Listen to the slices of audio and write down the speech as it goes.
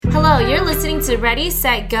You're listening to Ready,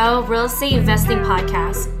 Set, Go Real Estate Investing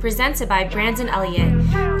Podcast, presented by Brandon Elliott.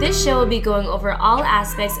 This show will be going over all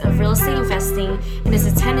aspects of real estate investing and is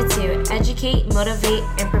intended to educate, motivate,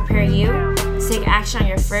 and prepare you to take action on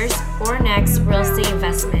your first or next real estate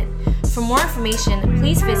investment. For more information,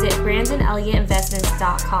 please visit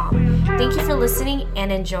BrandonElliottInvestments.com. Thank you for listening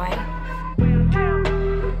and enjoy.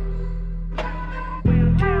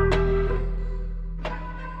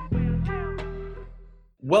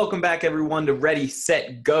 Welcome back, everyone, to Ready,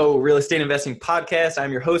 Set, Go Real Estate Investing Podcast.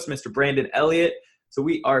 I'm your host, Mr. Brandon Elliott. So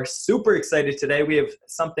we are super excited today. We have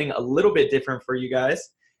something a little bit different for you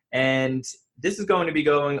guys. And this is going to be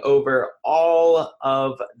going over all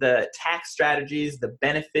of the tax strategies, the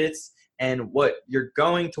benefits, and what you're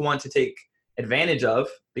going to want to take advantage of,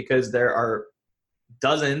 because there are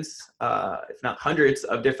dozens, if not hundreds,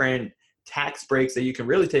 of different tax breaks that you can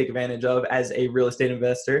really take advantage of as a real estate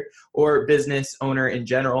investor or business owner in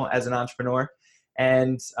general as an entrepreneur.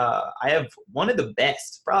 And I have one of the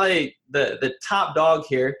best, probably the top dog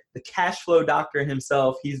here, the Cashflow doctor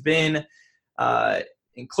himself. He's been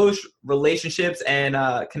in close relationships and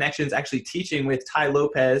connections, actually teaching with Ty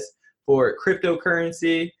Lopez for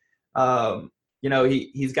cryptocurrency.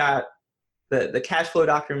 He's got the Cashflow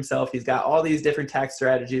doctor himself. He's got all these different tax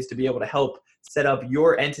strategies to be able to help set up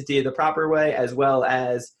your entity the proper way, as well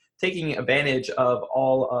as taking advantage of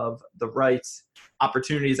all of the right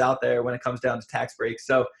opportunities out there when it comes down to tax breaks.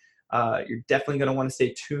 So you're definitely going to want to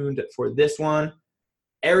stay tuned for this one.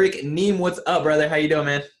 Eric Nghiem, what's up, brother? How you doing,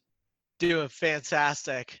 man? Doing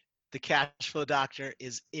fantastic. The Cashflow doctor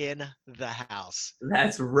is in the house.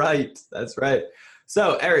 That's right. That's right.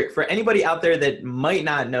 So, Eric, for anybody out there that might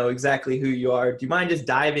not know exactly who you are, do you mind just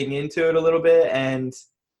diving into it a little bit and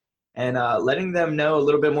letting them know a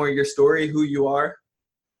little bit more of your story, who you are?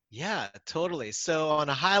 Yeah, totally. So on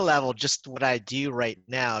a high level, just what I do right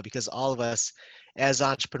now, because all of us as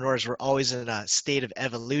entrepreneurs, we're always in a state of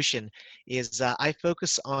evolution, is I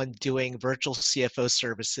focus on doing virtual CFO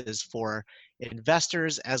services for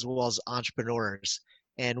investors as well as entrepreneurs.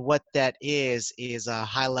 And what that is a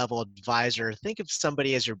high-level advisor. Think of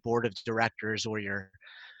somebody as your board of directors or your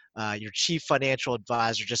chief financial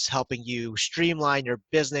advisor, just helping you streamline your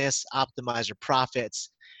business, optimize your profits,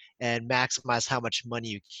 and maximize how much money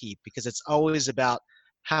you keep, because it's always about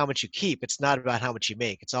how much you keep. It's not about how much you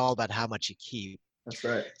make. It's all about how much you keep. That's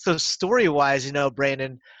right. So story-wise,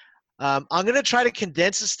 Brandon, I'm going to try to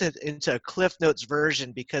condense this into a Cliff Notes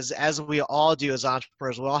version, because as we all do as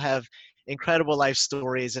entrepreneurs, we all have incredible life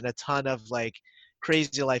stories and a ton of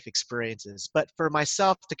crazy life experiences. But for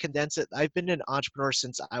myself, to condense it, I've been an entrepreneur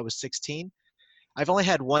since I was 16. I've only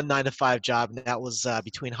had one 9-to-5 job, and that was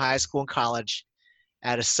between high school and college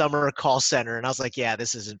at a summer call center. And I was like, yeah,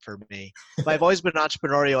 this isn't for me. But I've always been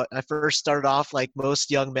entrepreneurial. I first started off like most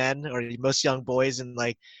young men or most young boys in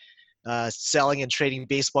selling and trading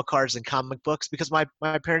baseball cards and comic books, because my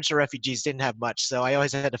parents are refugees, didn't have much. So I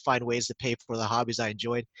always had to find ways to pay for the hobbies I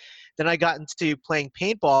enjoyed. Then I got into playing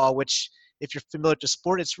paintball, which, if you're familiar with the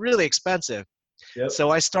sport, it's really expensive. Yep. So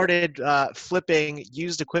I started flipping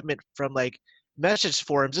used equipment from message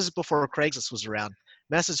forums. This is before Craigslist was around.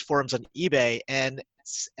 Message forums on eBay, and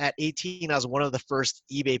at 18, I was one of the first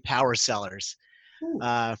eBay power sellers.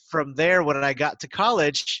 From there, when I got to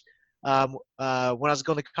college, when I was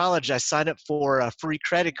going to college, I signed up for a free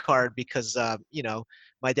credit card because,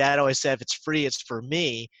 my dad always said, if it's free, it's for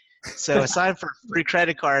me. So I signed for a free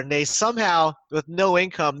credit card, and they somehow, with no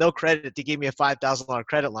income, no credit, they gave me a $5,000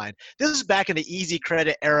 credit line. This is back in the easy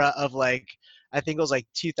credit era of I think it was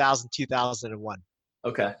 2000, 2001.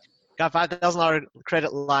 Okay. Got $5,000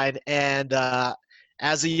 credit line, and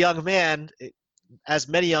as a young man, as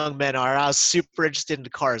many young men are, I was super interested in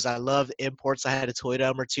cars. I love imports. I had a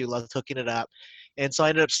Toyota M2, loved hooking it up. And so I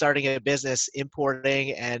ended up starting a business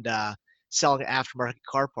importing and selling aftermarket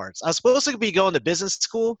car parts. I was supposed to be going to business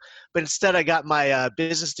school, but instead I got my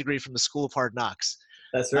business degree from the School of Hard Knocks.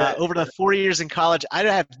 That's right. Over the 4 years in college, I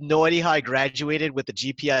have no idea how I graduated with the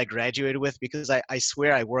GPA I graduated with, because I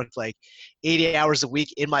swear I worked 80 hours a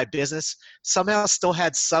week in my business, somehow still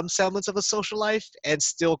had some semblance of a social life, and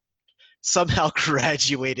still somehow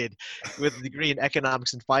graduated with a degree in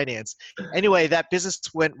economics and finance. Anyway, that business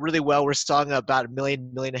went really well. We're selling about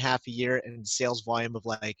 $1.5 million a year in sales volume of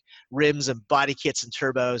rims and body kits and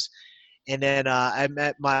turbos. And then I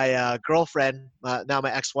met my girlfriend, now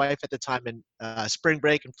my ex-wife at the time, in spring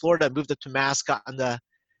break in Florida. Moved up to Mass, got into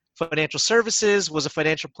financial services, was a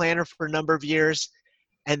financial planner for a number of years,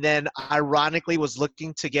 and then ironically was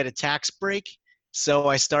looking to get a tax break. So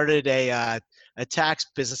I started a tax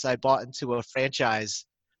business. I bought into a franchise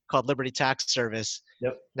called Liberty Tax Service.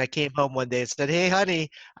 Yep. And I came home one day and said, "Hey, honey,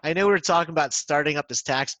 I know we were talking about starting up this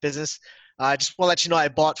tax business. I just want to let you know I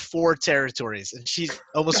bought 4 territories." And she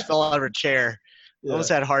almost fell out of her chair, Yeah. almost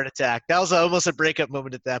had a heart attack. That was almost a breakup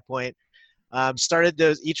moment at that point. Started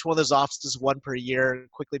each one of those offices, one per year,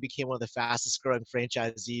 quickly became one of the fastest growing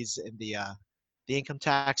franchisees in the income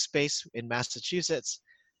tax space in Massachusetts.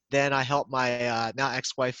 Then I helped my now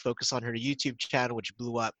ex-wife focus on her YouTube channel, which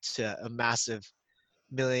blew up to a massive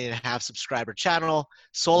 1.5 million subscriber channel.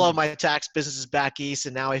 Sold all my tax businesses back east,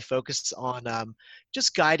 and now I focus on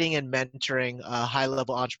just guiding and mentoring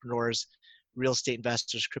high-level entrepreneurs, real estate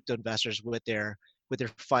investors, crypto investors with their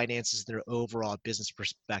finances and their overall business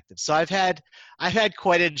perspective. So I've had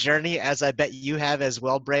quite a journey, as I bet you have as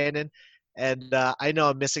well, Brandon. And I know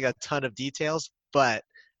I'm missing a ton of details, but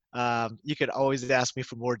you could always ask me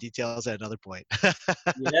for more details at another point.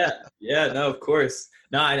 Yeah, no, of course.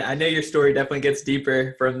 No, I know your story definitely gets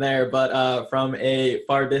deeper from there, but from a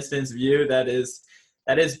far distance view, that is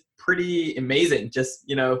pretty amazing. Just,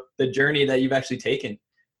 the journey that you've actually taken.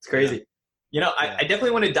 It's crazy. I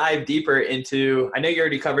definitely want to dive deeper into, I know you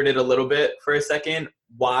already covered it a little bit for a second,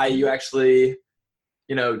 why you actually,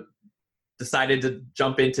 decided to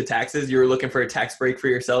jump into taxes. You were looking for a tax break for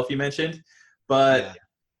yourself, you mentioned. But,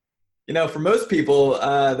 for most people,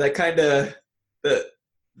 that kind of,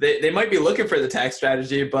 they might be looking for the tax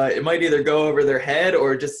strategy, but it might either go over their head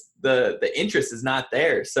or just the interest is not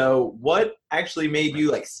there. So what actually made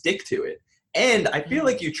you stick to it? And I feel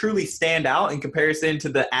like you truly stand out in comparison to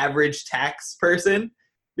the average tax person,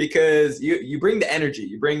 because you bring the energy,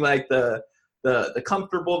 you bring the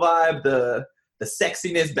comfortable vibe, the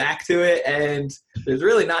sexiness back to it. And there's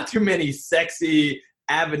really not too many sexy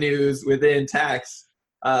avenues within tax,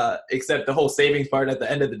 except the whole savings part at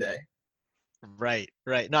the end of the day. Right.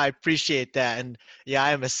 No, I appreciate that. And yeah,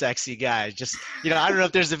 I am a sexy guy. Just, I don't know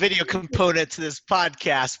if there's a video component to this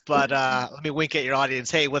podcast, but let me wink at your audience.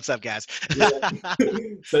 Hey, what's up, guys?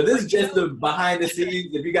 So this is just the behind the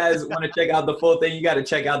scenes. If you guys want to check out the full thing, you got to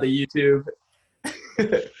check out the YouTube.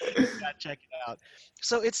 Gotta check it out.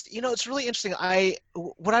 So it's really interesting.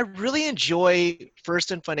 What I really enjoy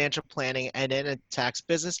first in financial planning and in a tax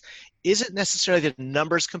business isn't necessarily the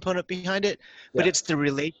numbers component behind it, but it's the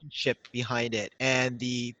relationship behind it and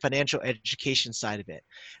the financial education side of it.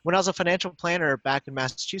 When I was a financial planner back in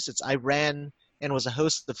Massachusetts, I ran and was a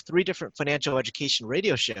host of 3 different financial education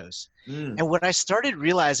radio shows. And what I started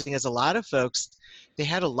realizing is a lot of folks, they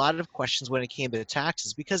had a lot of questions when it came to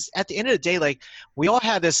taxes, because at the end of the day, we all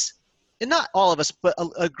have this, and not all of us, but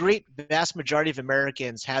a great vast majority of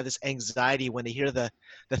Americans have this anxiety when they hear the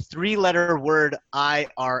 3-letter word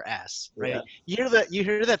IRS, right? Yeah. You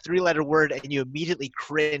hear that 3-letter word and you immediately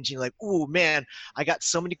cringe. You're like, "Ooh, man, I got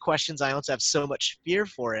so many questions. I also have so much fear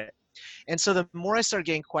for it." And so the more I started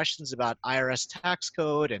getting questions about IRS tax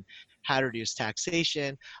code and how to reduce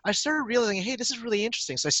taxation, I started realizing, hey, this is really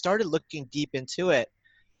interesting. So I started looking deep into it,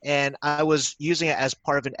 and I was using it as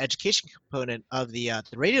part of an education component of the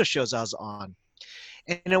radio shows I was on.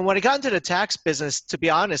 And then when I got into the tax business, to be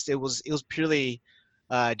honest, it was purely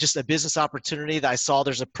just a business opportunity that I saw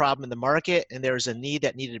there's a problem in the market and there was a need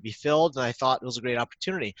that needed to be filled, and I thought it was a great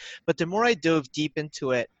opportunity. But the more I dove deep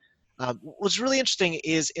into it, what's really interesting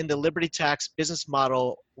is in the Liberty Tax business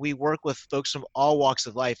model, we work with folks from all walks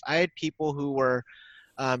of life. I had people who were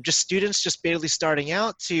just students just barely starting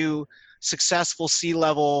out to successful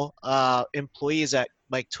C-level employees at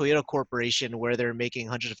like Toyota Corporation, where they're making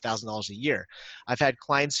hundreds of thousands of dollars a year. I've had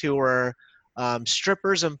clients who were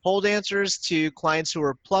strippers and pole dancers, to clients who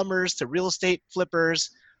were plumbers, to real estate flippers,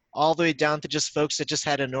 all the way down to just folks that just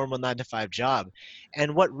had a normal 9-to-5 job.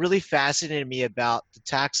 And what really fascinated me about the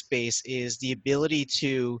tax space is the ability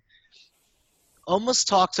to almost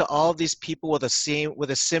talk to all of these people with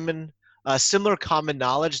a similar common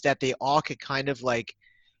knowledge that they all could kind of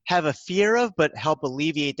have a fear of, but help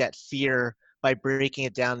alleviate that fear by breaking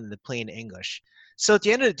it down into plain English. So at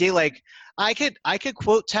the end of the day, I could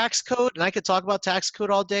quote tax code and I could talk about tax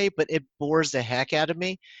code all day, but it bores the heck out of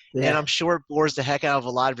me. Yeah. And I'm sure it bores the heck out of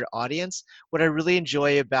a lot of your audience. What I really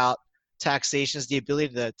enjoy about taxation is the ability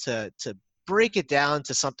to break it down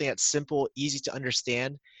to something that's simple, easy to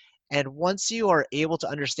understand. And once you are able to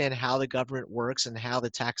understand how the government works and how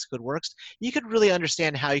the tax code works, you could really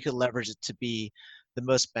understand how you could leverage it to be the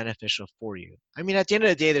most beneficial for you. I mean, at the end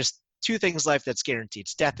of the day, there's 2 things in life that's guaranteed: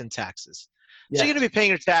 it's death and taxes. Yeah. So you're going to be paying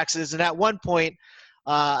your taxes, and at one point,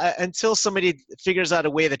 until somebody figures out a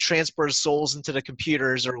way to transfer souls into the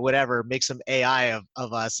computers or whatever, make some AI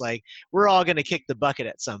of us, we're all going to kick the bucket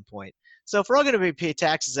at some point. So if we're all going to pay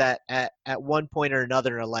taxes at one point or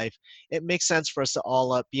another in our life, it makes sense for us to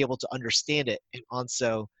all be able to understand it and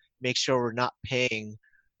also make sure we're not paying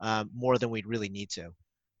more than we really need to.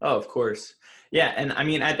 Oh, of course. Yeah. And I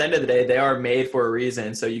mean, at the end of the day, they are made for a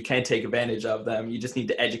reason. So you can take advantage of them. You just need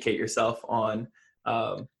to educate yourself on,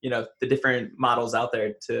 the different models out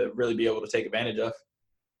there to really be able to take advantage of.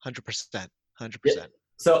 100%. Yeah. 100%.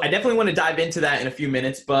 So I definitely want to dive into that in a few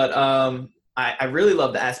minutes, but I really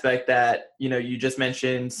love the aspect that, you just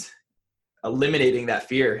mentioned eliminating that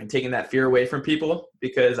fear and taking that fear away from people,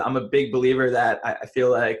 because I'm a big believer that I feel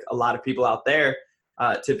like a lot of people out there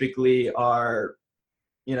typically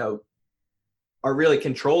you know, are really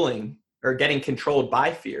controlling or getting controlled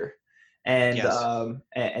by fear. And Yes.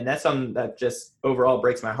 and that's something that just overall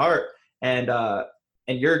breaks my heart. And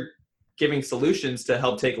you're giving solutions to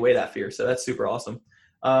help take away that fear. So that's super awesome.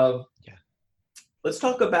 Yeah. Let's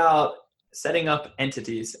talk about setting up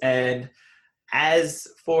entities. And as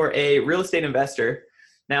for a real estate investor,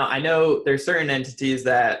 now I know there's certain entities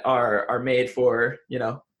that are made for,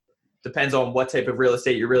 depends on what type of real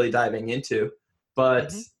estate you're really diving into.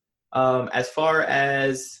 But Mm-hmm. as far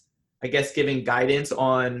as, I guess, giving guidance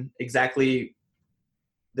on exactly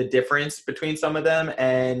the difference between some of them,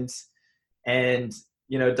 and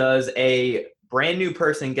does a brand new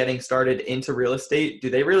person getting started into real estate, do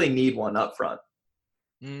they really need one up front?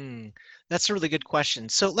 That's a really good question.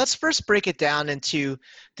 So let's first break it down into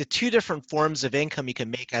the two different forms of income you can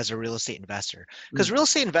make as a real estate investor. Because Mm, real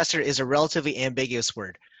estate investor is a relatively ambiguous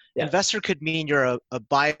word. yeah, Investor could mean you're a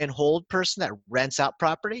buy and hold person that rents out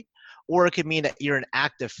property, or it could mean that you're an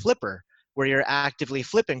active flipper where you're actively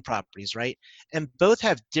flipping properties, right? And both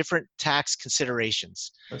have different tax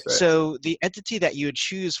considerations. that's right. So the entity that you would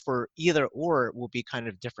choose for either or will be kind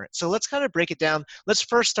of different. So let's kind of break it down. Let's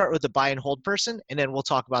first start with the buy and hold person, and then we'll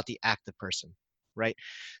talk about the active person, right?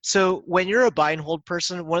 So when you're a buy and hold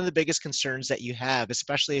person, one of the biggest concerns that you have,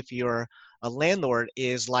 especially if you're a landlord,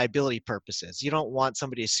 is liability purposes. You don't want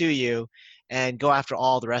somebody to sue you and go after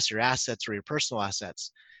all the rest of your assets or your personal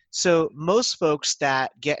assets. So most folks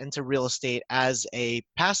that get into real estate as a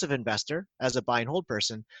passive investor, as a buy and hold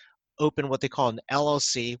person, open what they call an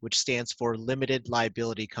LLC, which stands for limited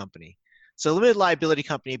liability company. So limited liability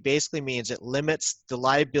company basically means it limits the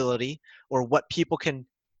liability or what people can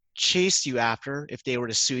chase you after if they were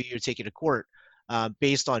to sue you or take you to court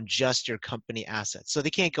based on just your company assets. So they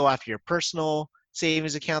can't go after your personal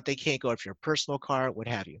savings account, they can't go after your personal car, what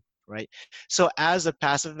have you, right? So as a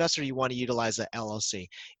passive investor, you want to utilize a LLC.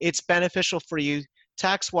 It's beneficial for you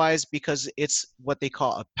tax-wise because it's what they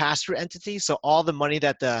call a pass-through entity. So all the money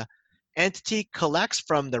that the entity collects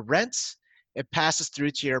from the rents, it passes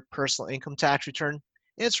through to your personal income tax return.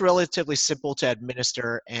 And it's relatively simple to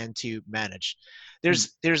administer and to manage.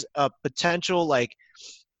 Mm, There's a potential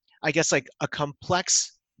I guess like a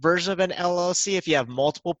complex version of an LLC if you have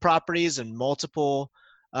multiple properties and multiple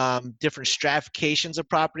different stratifications of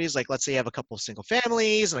properties. Like let's say you have a couple of single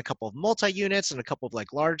families and a couple of multi-units and a couple of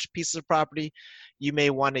like large pieces of property. You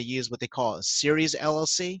may want to use what they call a series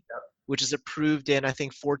LLC, which is approved in I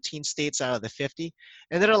think 14 states out of the 50.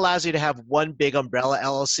 And that allows you to have one big umbrella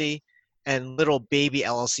LLC and little baby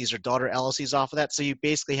LLCs or daughter LLCs off of that. So you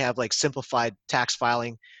basically have like simplified tax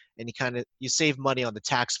filing and you save money on the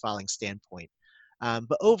tax filing standpoint.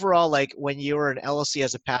 But overall, like when you're an LLC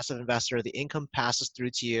as a passive investor, the income passes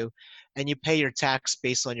through to you, and you pay your tax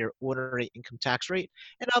based on your ordinary income tax rate.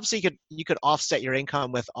 And obviously, you could offset your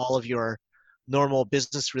income with all of your normal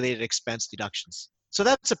business-related expense deductions. So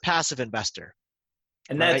that's a passive investor,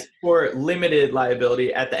 and right? that's for limited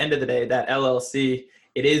liability. At the end of the day, that LLC,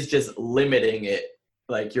 it is just limiting it,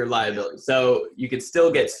 like your Yeah, liability. So you could still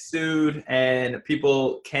right. get sued, and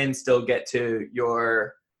people can still get to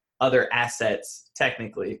your other assets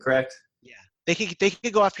technically, correct? Yeah, they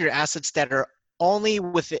could go after your assets that are only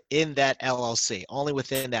within that LLC, only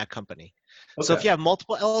within that company. So if Okay. you have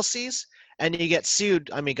multiple LLCs and you get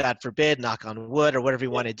sued, I mean, God forbid, knock on wood or whatever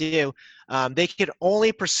you Yeah. want to do, they could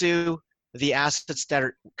only pursue the assets that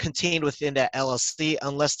are contained within that LLC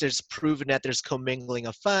unless there's proven that there's commingling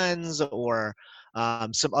of funds or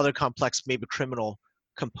some other complex, maybe criminal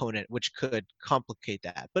component, which could complicate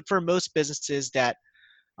that. But for most businesses that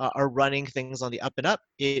are running things on the up and up,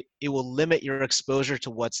 it will limit your exposure to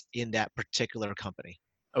what's in that particular company.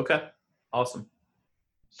 Okay. Awesome.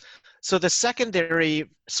 So the secondary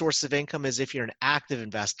source of income is if you're an active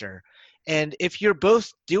investor. And if you're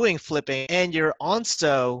both doing flipping and you're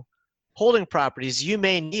also holding properties, you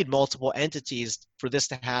may need multiple entities for this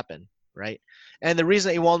to happen, right? And the reason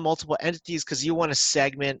that you want multiple entities because you want to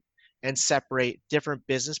segment and separate different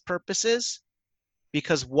business purposes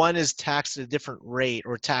because one is taxed at a different rate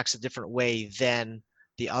or taxed a different way than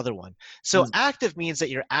the other one. So active means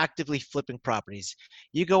that you're actively flipping properties.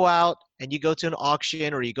 You go out and you go to an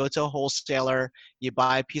auction or you go to a wholesaler, you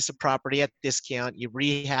buy a piece of property at discount, you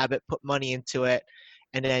rehab it, put money into it,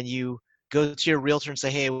 and then you go to your realtor and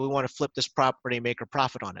say, hey, we want to flip this property and make a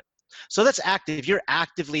profit on it. So that's active. You're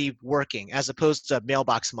actively working as opposed to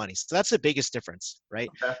mailbox money. So that's the biggest difference, right?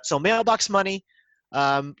 Okay. So mailbox money,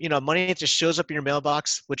 money that just shows up in your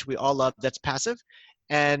mailbox, which we all love, that's passive.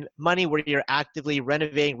 And money where you're actively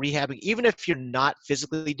renovating, rehabbing, even if you're not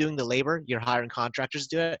physically doing the labor, you're hiring contractors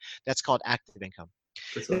to do it, that's called active income.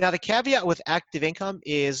 For sure. Now, the caveat with active income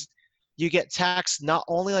is you get taxed not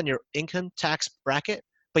only on your income tax bracket,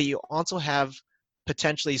 but you also have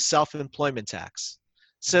potentially self-employment tax.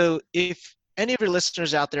 So if any of your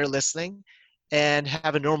listeners out there listening and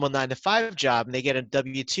have a normal 9-to-5 job and they get a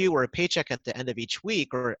W-2 or a paycheck at the end of each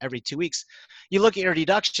week or every 2 weeks, you look at your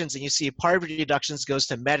deductions and you see part of your deductions goes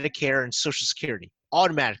to Medicare and Social Security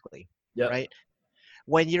automatically, right?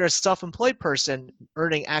 When you're a self-employed person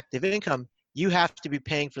earning active income, you have to be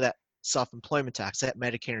paying for that self-employment tax, that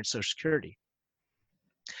Medicare and Social Security.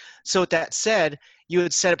 So with that said, you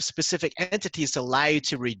would set up specific entities to allow you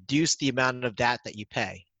to reduce the amount of that you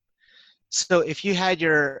pay. So if you had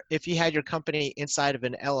your company inside of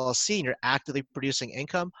an LLC and you're actively producing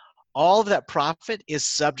income, all of that profit is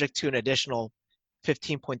subject to an additional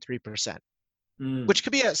 15.3%, which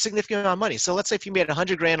could be a significant amount of money. So let's say if you made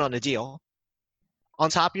 100 grand on a deal, on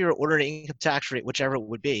top of your ordinary income tax rate, whichever it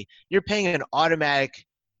would be, you're paying an automatic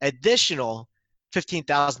additional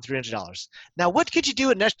 $15,300. Now, what could you do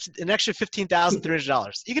with an extra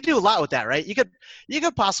 $15,300? You could do a lot with that, right? You could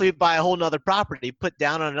possibly buy a whole nother property, put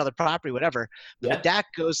down on another property, whatever. But that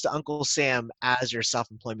goes to Uncle Sam as your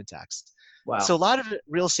self-employment tax. Wow. So a lot of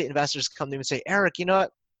real estate investors come to me and say, Eric, you know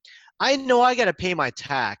what? I got to pay my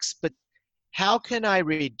tax, but how can I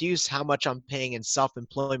reduce how much I'm paying in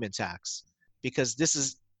self-employment tax? Because this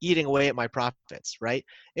is eating away at my profits, right?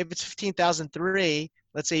 If it's $15,300,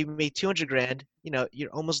 let's say you made 200 grand, you're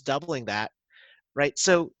almost doubling that, right?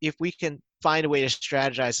 So if we can find a way to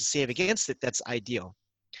strategize to save against it, that's ideal.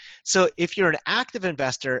 So if you're an active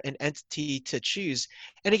investor, an entity to choose,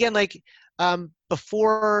 and again,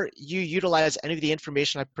 before you utilize any of the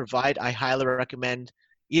information I provide, I highly recommend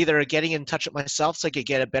either getting in touch with myself so I could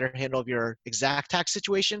get a better handle of your exact tax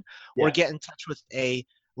situation, or get in touch with a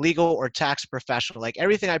legal or tax professional. Like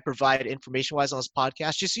everything I provide information-wise on this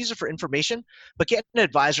podcast, just use it for information, but get an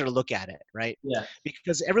advisor to look at it, right? Yeah.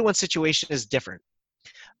 Because everyone's situation is different.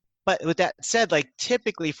 But with that said,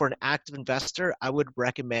 typically for an active investor, I would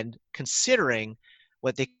recommend considering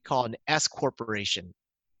what they call an S corporation.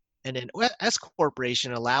 And an S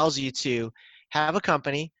corporation allows you to have a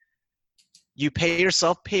company, you pay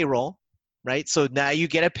yourself payroll, right? So now you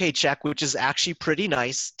get a paycheck, which is actually pretty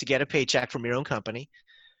nice to get a paycheck from your own company.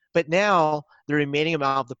 But now the remaining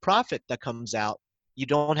amount of the profit that comes out, you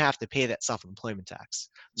don't have to pay that self-employment tax.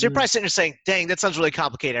 So you're probably sitting there saying, dang, that sounds really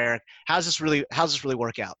complicated, Eric. How's this really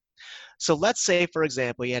work out? So let's say, for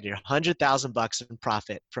example, you had your $100,000 in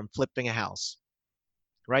profit from flipping a house,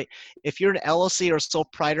 right? If you're an LLC or sole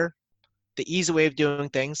proprietor, the easy way of doing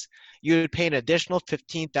things, you would pay an additional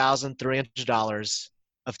 $15,300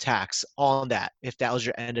 of tax on that if that was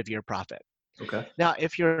your end of year profit. Okay. Now,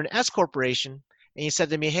 if you're an S corporation, and you said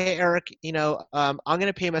to me, hey, Eric, I'm going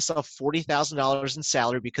to pay myself $40,000 in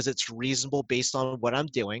salary because it's reasonable based on what I'm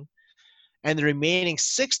doing. And the remaining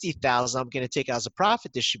 $60,000 I'm going to take out as a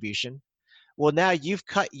profit distribution. Well, now you've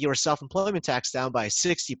cut your self-employment tax down by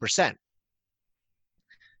 60%.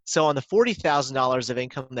 So on the $40,000 of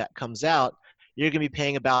income that comes out, you're going to be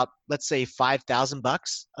paying about, let's say,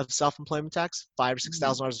 $5,000 of self-employment tax, $5,000 or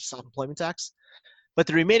 $6,000 of self-employment tax. But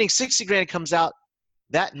the remaining 60 grand comes out.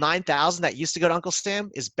 That $9,000 that used to go to Uncle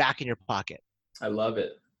Sam is back in your pocket. I love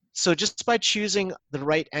it. So just by choosing the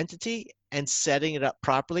right entity and setting it up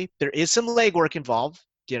properly, there is some legwork involved.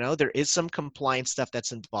 There is some compliance stuff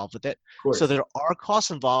that's involved with it. So there are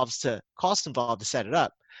costs involved to set it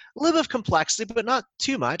up. A little bit of complexity, but not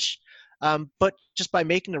too much. But just by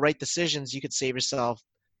making the right decisions, you could save yourself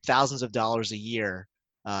thousands of dollars a year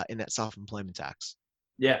in that self-employment tax.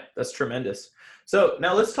 Yeah, that's tremendous. So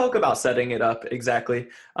now let's talk about setting it up exactly.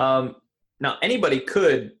 Now, anybody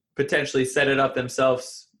could potentially set it up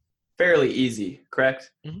themselves fairly easy,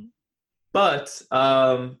 correct? Mm-hmm. But,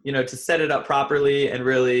 to set it up properly and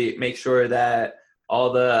really make sure that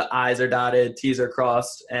all the I's are dotted, T's are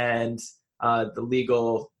crossed, and the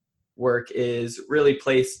legal work is really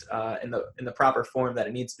placed in the proper form that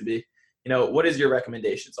it needs to be. What is your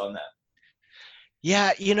recommendations on that?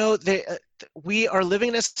 Yeah, we are living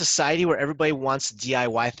in a society where everybody wants to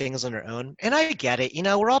DIY things on their own. And I get it.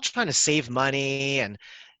 We're all trying to save money and,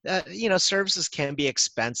 services can be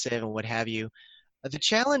expensive and what have you. The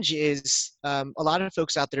challenge is a lot of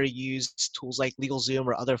folks out there use tools like LegalZoom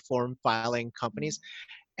or other form filing companies.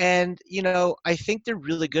 And, I think they're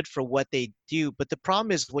really good for what they do. But the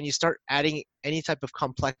problem is when you start adding any type of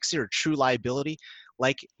complexity or true liability,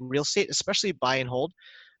 like real estate, especially buy and hold,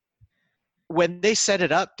 when they set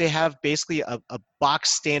it up, they have basically a box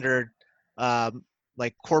standard,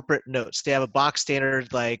 like corporate notes. They have a box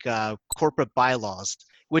standard like corporate bylaws,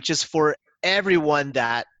 which is for everyone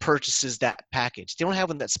that purchases that package. They don't have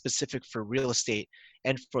one that's specific for real estate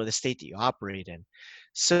and for the state that you operate in.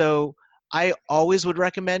 So I always would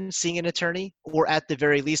recommend seeing an attorney, or at the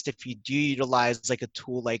very least, if you do utilize like a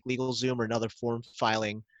tool like LegalZoom or another form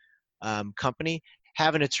filing company,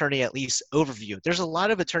 have an attorney at least overview. There's a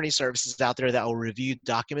lot of attorney services out there that will review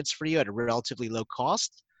documents for you at a relatively low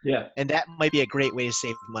cost. Yeah. And that might be a great way to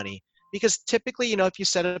save money. Because typically, if you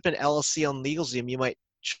set up an LLC on LegalZoom, you might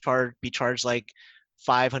be charged like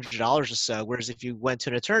 $500 or so. Whereas if you went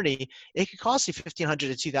to an attorney, it could cost you $1,500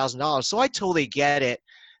 to $2,000. So I totally get it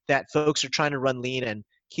that folks are trying to run lean and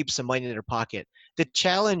keep some money in their pocket. The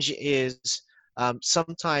challenge is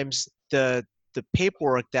sometimes the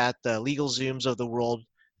paperwork that the LegalZooms of the world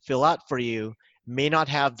fill out for you may not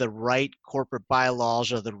have the right corporate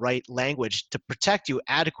bylaws or the right language to protect you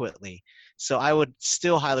adequately. So I would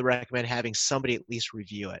still highly recommend having somebody at least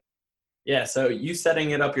review it. Yeah, so you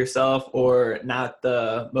setting it up yourself, or not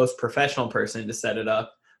the most professional person to set it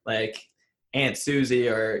up, like Aunt Susie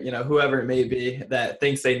or whoever it may be that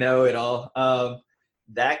thinks they know it all,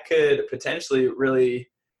 that could potentially really,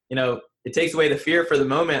 it takes away the fear for the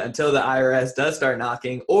moment until the IRS does start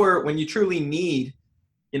knocking, or when you truly need,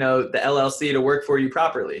 the LLC to work for you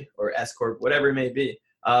properly, or S corp, whatever it may be.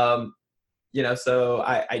 So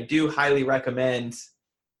I do highly recommend,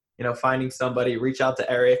 finding somebody. Reach out to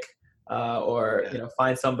Eric. Or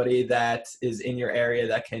find somebody that is in your area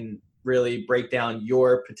that can really break down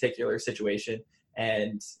your particular situation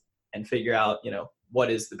and figure out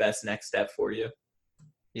what is the best next step for you.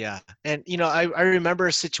 Yeah. And I remember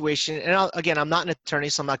a situation, and again, I'm not an attorney,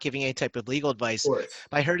 so I'm not giving any type of legal advice, Of course.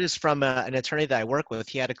 but I heard this from an attorney that I work with.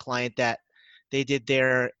 He had a client that they did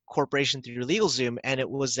their corporation through LegalZoom, and it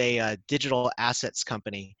was a digital assets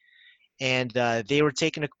company. And they were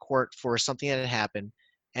taken to court for something that had happened.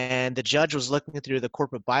 And the judge was looking through the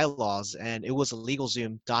corporate bylaws, and it was a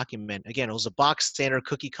LegalZoom document. Again, it was a box standard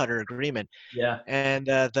cookie cutter agreement. Yeah. And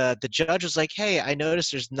the judge was like, hey, I noticed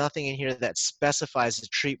there's nothing in here that specifies the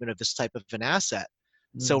treatment of this type of an asset.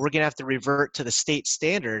 So we're going to have to revert to the state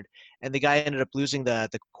standard. And the guy ended up losing the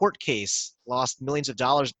court case, lost millions of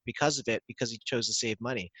dollars because of it, because he chose to save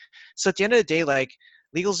money. So at the end of the day, like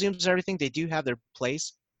LegalZooms and everything, they do have their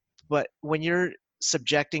place. But when you're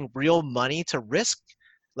subjecting real money to risk,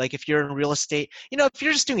 like if you're in real estate, if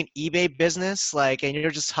you're just doing an eBay business, and you're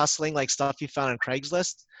just hustling like stuff you found on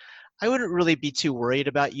Craigslist, I wouldn't really be too worried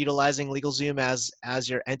about utilizing LegalZoom as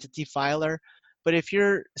your entity filer. But if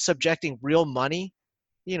you're subjecting real money,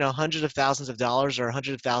 hundreds of thousands of dollars or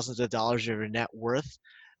hundreds of thousands of dollars of your net worth,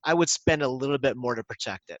 I would spend a little bit more to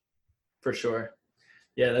protect it. For sure.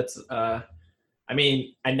 Yeah, that's I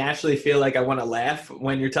naturally feel like I want to laugh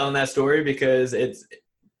when you're telling that story because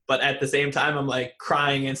but at the same time, I'm like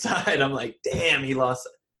crying inside. I'm like, damn, he lost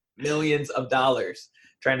millions of dollars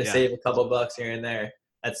trying to save a couple bucks here and there.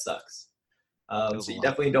 That sucks. So you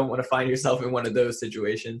definitely don't want to find yourself in one of those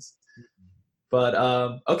situations. But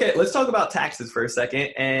okay, let's talk about taxes for a second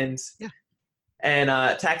and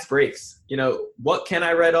tax breaks. What can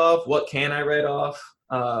I write off? What can I write off?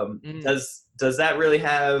 Does that really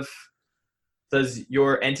does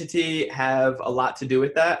your entity have a lot to do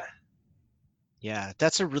with that? Yeah,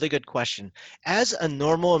 that's a really good question. As a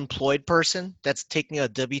normal employed person that's taking a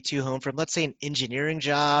W-2 home from, let's say, an engineering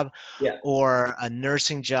job or a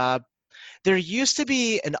nursing job, there used to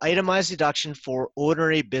be an itemized deduction for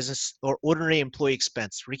ordinary business or ordinary employee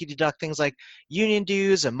expense, where you could deduct things like union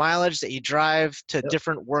dues and mileage that you drive to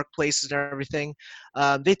different workplaces and everything.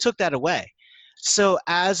 They took that away. So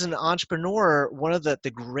as an entrepreneur, one of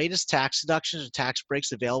the greatest tax deductions or tax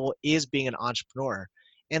breaks available is being an entrepreneur.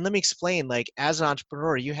 And let me explain, as an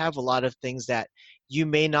entrepreneur, you have a lot of things that you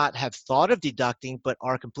may not have thought of deducting, but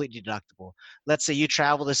are completely deductible. Let's say you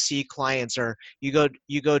travel to see clients, or you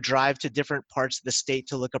go drive to different parts of the state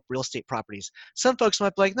to look up real estate properties. Some folks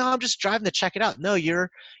might be like, no, I'm just driving to check it out. No, you're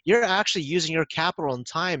actually using your capital and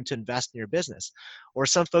time to invest in your business. Or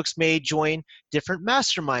some folks may join different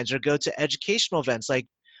masterminds or go to educational events like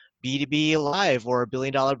B2B Live or $1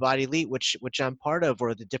 Billion Body Elite, which I'm part of,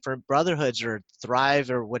 or the different brotherhoods or Thrive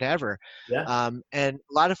or whatever. Yeah. And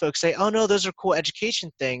a lot of folks say, oh no, those are cool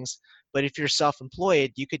education things. But if you're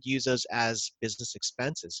self-employed, you could use those as business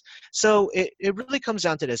expenses. So it really comes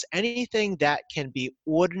down to this. Anything that can be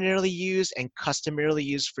ordinarily used and customarily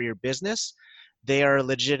used for your business, they are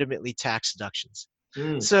legitimately tax deductions.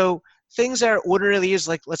 Mm. So things that are ordinarily used,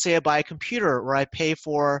 like let's say I buy a computer or I pay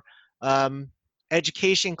for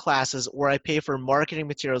education classes or I pay for marketing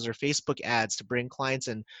materials or Facebook ads to bring clients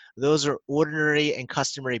in, those are ordinary and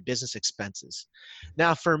customary business expenses.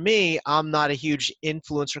 Now, for me, I'm not a huge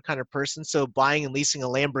influencer kind of person, so buying and leasing a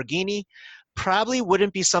Lamborghini probably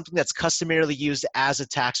wouldn't be something that's customarily used as a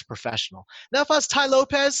tax professional. Now, if I was Ty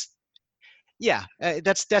Lopez, yeah,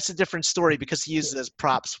 that's a different story because he uses it as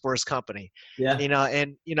props for his company. Yeah.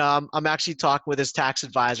 And I'm actually talking with his tax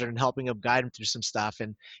advisor and helping him guide him through some stuff.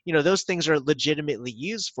 And those things are legitimately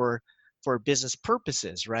used for business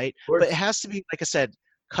purposes, right? Of But it course. has to be, like I said,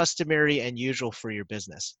 customary and usual for your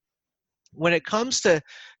business. When it comes to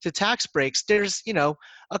tax breaks, there's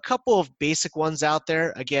a couple of basic ones out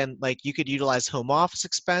there. Again, like you could utilize home office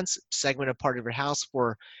expense, segment a part of your house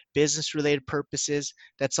for business related purposes.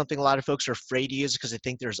 That's something a lot of folks are afraid to use because they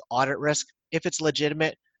think there's audit risk. If it's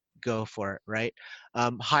legitimate, go for it, right?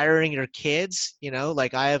 Hiring your kids,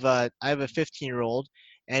 like I have a 15-year-old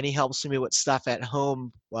and he helps me with stuff at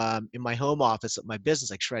home, in my home office at my business,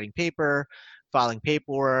 like shredding paper, filing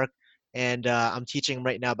paperwork, and I'm teaching him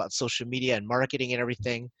right now about social media and marketing and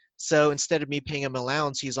everything. So instead of me paying him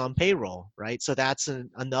allowance, he's on payroll, right? So that's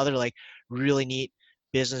another like really neat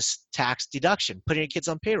business tax deduction, putting your kids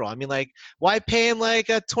on payroll. I mean, like, why pay him like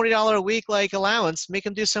a $20 a week like allowance? Make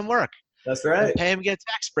him do some work That's and right. pay him to get a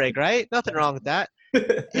tax break, right? Nothing wrong with that.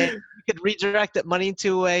 And you could redirect that money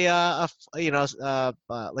into like a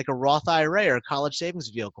Roth IRA or a college savings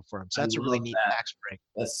vehicle for him. So I that's a really love neat that. tax break,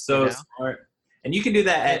 That's you so know? smart. And you can do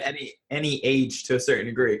that And at any age to a certain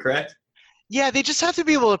degree, correct? yeah, they just have to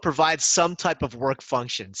be able to provide some type of work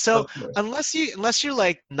function. So Of course. unless you're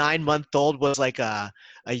like 9 month old was like a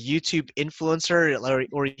YouTube influencer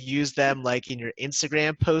or you use them like in your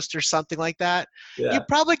Instagram post or something like that, you Yeah.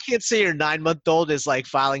 probably can't say your 9 month old is like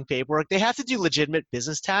filing paperwork. They have to do legitimate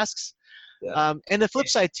business tasks. Yeah. And the flip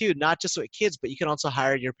side too, not just with kids, but you can also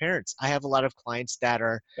hire your parents. I have a lot of clients that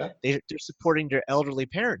are Yeah. they're supporting their elderly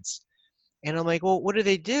parents. And I'm like, well, what do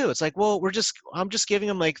they do? It's like, well, I'm just giving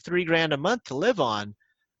them like $3,000 a month to live on.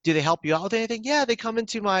 Do they help you out with anything? Yeah, they come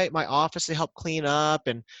into my office, they help clean up,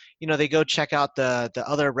 and they go check out the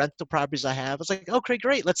other rental properties I have. It's like, okay,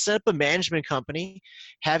 great. Let's set up a management company,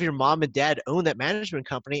 have your mom and dad own that management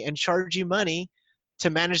company, and charge you money to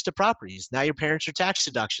manage the properties. Now your parents are tax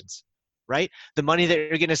deductions, right? The money that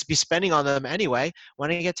you're going to be spending on them anyway, why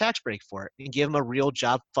don't you get tax break for it and give them a real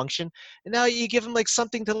job function? And now you give them like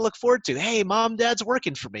something to look forward to. Hey, mom, dad's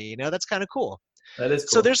working for me. That's kind of cool. That is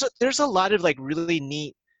So cool. there's a lot of like really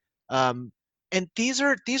neat, and these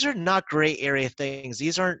are not gray area things.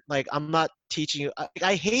 These aren't like, I'm not teaching you.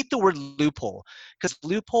 I hate the word loophole because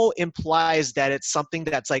loophole implies that it's something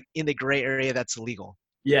that's like in the gray area that's illegal.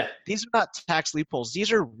 Yeah. These are not tax loopholes.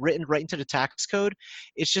 These are written right into the tax code.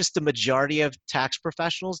 It's just the majority of tax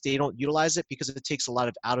professionals, they don't utilize it because it takes a lot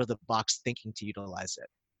of out of the box thinking to utilize it.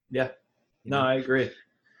 Yeah. You No, know? I agree.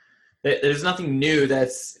 There's nothing new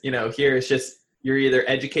that's, here. It's just you're either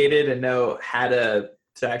educated and know how to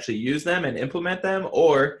actually use them and implement them,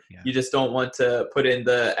 or Yeah. you just don't want to put in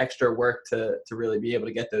the extra work to really be able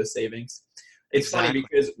to get those savings. It's funny Exactly.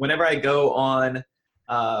 because whenever I go on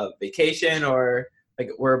vacation, or like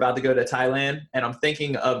we're about to go to Thailand, and I'm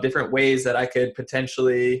thinking of different ways that I could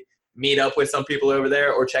potentially meet up with some people over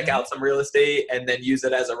there or check Mhm. out some real estate and then use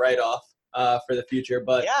it as a write-off for the future.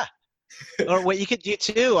 But Yeah. Or what you could do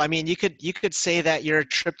too, I mean, you could say that your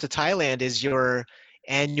trip to Thailand is your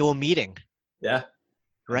annual meeting, yeah, I love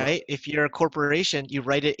right? If you're a corporation, you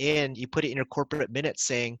write it in, you put it in your corporate minutes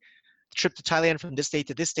saying, trip to Thailand from this date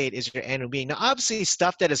to this date is your annual meeting. Now, obviously,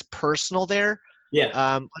 stuff that is personal there.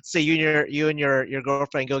 yeah, Let's say you and your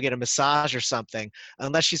girlfriend go get a massage or something.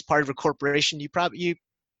 Unless she's part of a corporation, you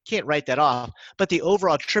can't write that off. But the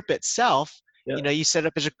overall trip itself, yeah, you set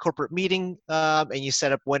up as a corporate meeting, and you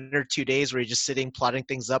set up 1 or 2 days where you're just sitting plotting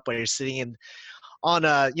things up, while you're sitting in on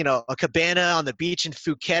a cabana on the beach in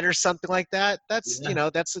Phuket or something like that. That's yeah.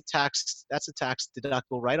 that's a tax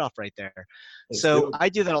deductible write off right there. Let's So do it. I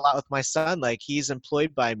do that a lot with my son. Like, he's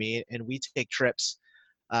employed by me and we take trips.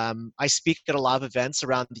 I speak at a lot of events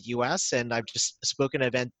around the U.S. and I've just spoken at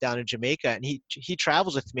an event down in Jamaica, and he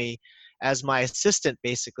travels with me as my assistant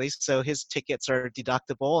basically. So his tickets are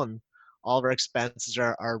deductible and all of our expenses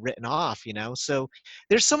are written off, you know? So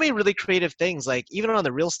there's so many really creative things, like even on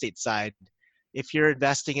the real estate side, if you're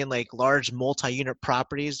investing in like large multi-unit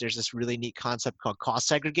properties, there's this really neat concept called cost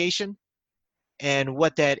segregation. And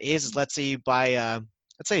what that is let's say you buy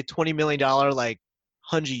let's say a $20 million like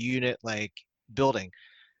 100-unit like building.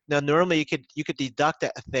 Now, normally you could deduct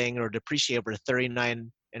that thing or depreciate over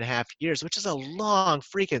 39.5 years, which is a long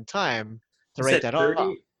freaking time to You write said that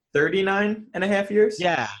off. 39.5 years?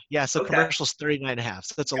 Yeah, yeah. So Okay. commercial's 39.5.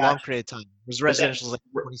 So it's a long Gotcha. period of time. Whereas But residential is like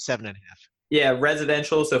 27.5. yeah,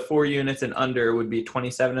 residential, so 4 units and under would be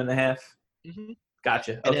 27 and a half. Mm-hmm.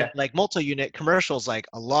 Gotcha. And then Okay. like multi-unit commercial is like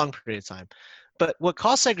a long period of time. But what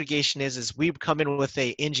cost segregation is we come in with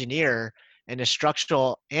a engineer and a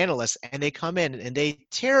structural analyst, and they come in and they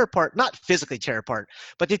tear apart, not physically tear apart,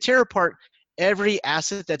 but they tear apart every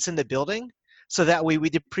asset that's in the building. So that way we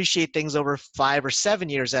depreciate things over 5 or 7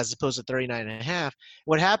 years as opposed to 39.5.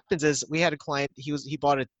 What happens is we had a client, he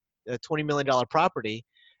bought a $20 million property,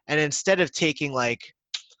 and instead of taking like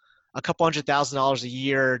a couple $100,000 a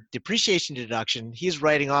year depreciation deduction, he's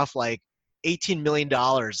writing off like $18 million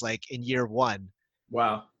like in year one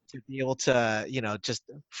Wow. to be able to, just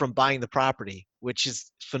from buying the property, which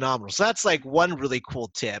is phenomenal. So that's like one really cool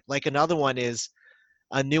tip. Like another one is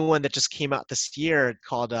a new one that just came out this year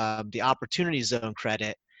called the Opportunity Zone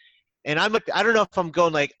Credit. And I don't know if I'm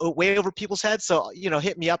going like way over people's heads. So,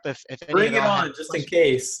 hit me up if any of Bring it y'all have on just in questions.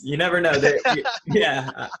 case. You never know.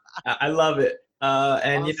 Yeah, I love it.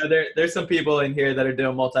 And Awesome. there's some people in here that are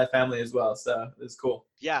doing multifamily as well, so it's cool.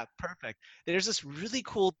 Yeah, perfect. There's this really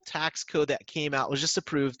cool tax code that came out, was just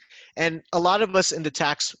approved, and a lot of us in the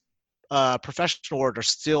tax professional world are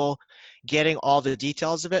still getting all the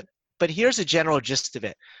details of it. But here's a general gist of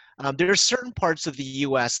it. There are certain parts of the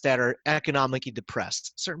U.S. that are economically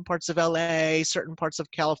depressed. Certain parts of L.A., certain parts of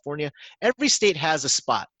California. Every state has a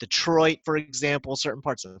spot. Detroit, for example, certain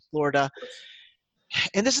parts of Florida.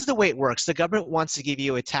 And this is the way it works. The government wants to give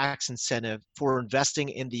you a tax incentive for investing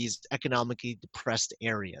in these economically depressed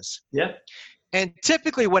areas. Yeah. And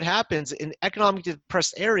typically what happens in economically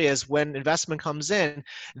depressed areas when investment comes in,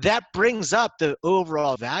 that brings up the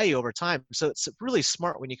overall value over time. So it's really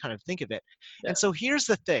smart when you kind of think of it. Yeah. And so here's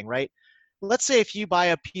the thing, right? Let's say if you buy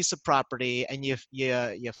a piece of property and you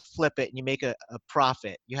flip it and you make a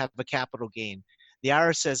profit, you have a capital gain. The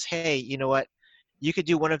IRS says, hey, you know what? You could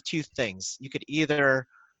do one of two things. You could either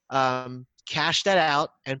cash that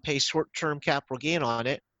out and pay short-term capital gain on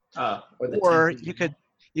it, Or the or you 1031.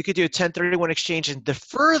 could do a 1031 exchange and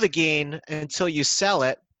defer the gain until you sell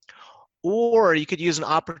it, or you could use an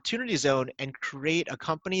opportunity zone and create a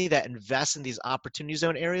company that invests in these opportunity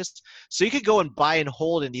zone areas. So you could go and buy and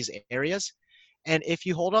hold in these areas. And if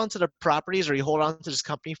you hold on to the properties or you hold on to this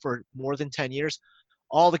company for more than 10 years,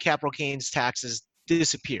 all the capital gains taxes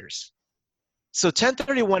disappears. So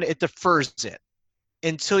 1031, it defers it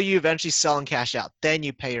until you eventually sell and cash out. Then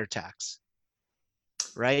you pay your tax,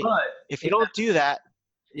 right? But If you don't do that,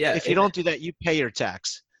 yeah, you pay your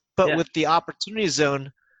tax. But yeah, with the opportunity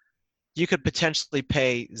zone, you could potentially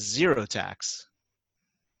pay zero tax.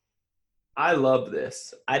 I love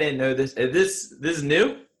this. I didn't know this. Is this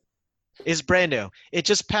new? It's brand new. It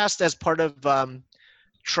just passed as part of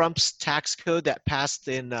Trump's tax code that passed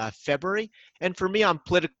in February. And for me, I'm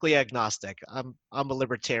politically agnostic. I'm a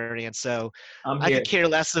libertarian, so I'm I here. could care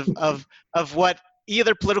less of what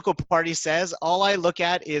either political party says. All I look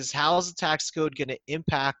at is how is the tax code going to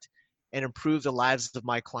impact and improve the lives of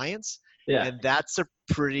my clients, Yeah. and that's a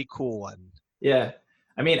pretty cool one. Yeah.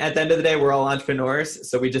 I mean, at the end of the day, we're all entrepreneurs,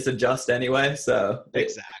 so we just adjust anyway. So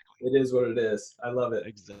Exactly. it is what it is. I love it.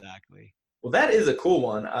 Exactly. Well, that is a cool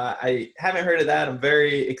one. I haven't heard of that. I'm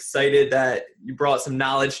very excited that you brought some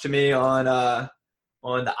knowledge to me on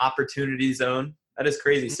the opportunity zone. That is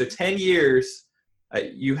crazy. So 10 years,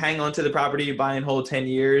 you hang on to the property, you buy and hold 10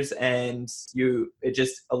 years, and it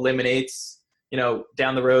just eliminates,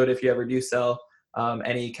 down the road if you ever do sell,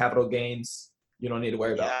 any capital gains you don't need to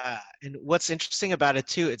worry about. Yeah, and what's interesting about it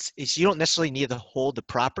too, it's you don't necessarily need to hold the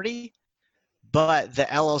property, but the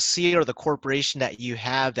LLC or the corporation that you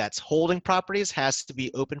have that's holding properties has to be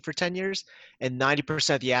open for 10 years, and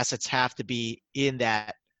 90% of the assets have to be in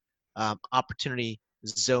that opportunity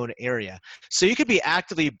zone area. So you could be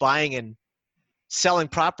actively buying and selling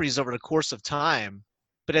properties over the course of time,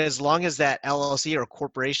 but as long as that LLC or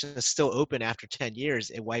corporation is still open after 10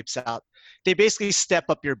 years, it wipes out. They basically step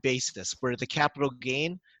up your basis where the capital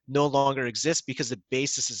gain no longer exists because the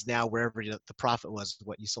basis is now wherever the profit was,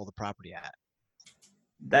 what you sold the property at.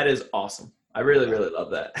 That is awesome. I really, really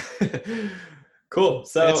love that. Cool.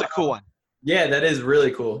 So It's a cool one. yeah, that is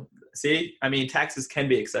really cool. See, I mean, taxes can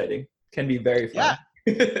be exciting, can be very fun. Yeah.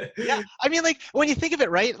 Yeah, I mean, like when you think of it,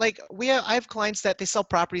 right? Like I have clients that they sell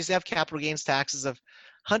properties, they have capital gains taxes of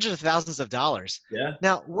hundreds of thousands of dollars. Yeah.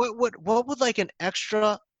 Now, what would like an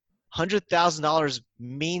extra $100,000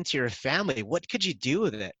 mean to your family? What could you do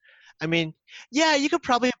with it? I mean, yeah, you could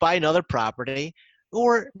probably buy another property,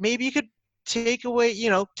 or maybe you could take away,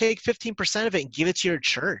 take 15% of it and give it to your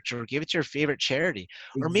church or give it to your favorite charity.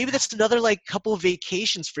 Or maybe Exactly. that's another like couple of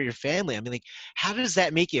vacations for your family. I mean, like, how does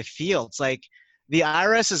that make you feel? It's like the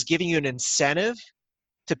IRS is giving you an incentive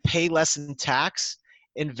to pay less in tax,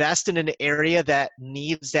 invest in an area that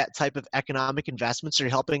needs that type of economic investment. So you're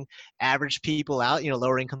helping average people out,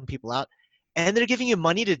 lower income people out, and they're giving you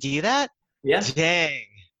money to do that. Yeah. Dang,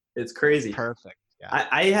 It's crazy. perfect. Yeah.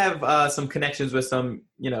 I have some connections with some,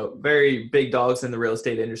 very big dogs in the real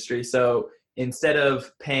estate industry. So instead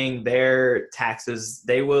of paying their taxes,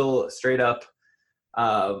 they will straight up,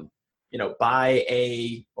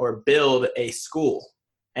 buy or build a school,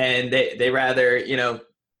 and they rather,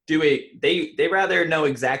 do it. They rather know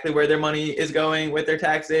exactly where their money is going with their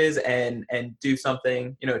taxes and do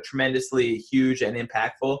something, tremendously huge and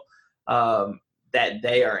impactful, that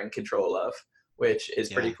they are in control of, which is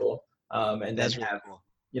pretty Yeah, cool. And then that's really have, cool.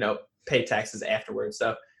 pay taxes afterwards.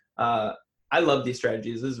 So I love these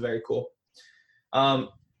strategies. This is very cool. I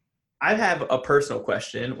have a personal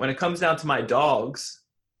question. When it comes down to my dogs,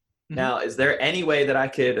 Mhm. now, is there any way that I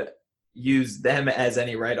could use them as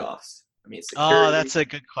any write-offs? I mean, Oh, security. that's a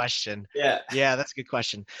good question. Yeah. Yeah, that's a good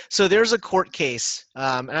question. So there's a court case,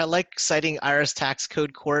 and I like citing IRS tax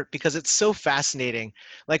code court because it's so fascinating.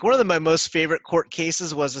 Like one of my most favorite court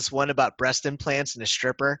cases was this one about breast implants and a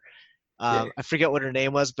stripper. Yeah. I forget what her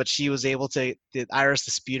name was, but she was able to, the IRS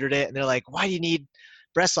disputed it, and they're like, why do you need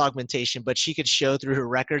breast augmentation? But she could show through her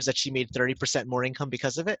records that she made 30% more income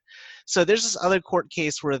because of it. So there's this other court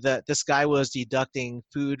case where this guy was deducting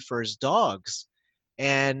food for his dogs.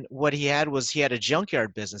 And what he had was he had a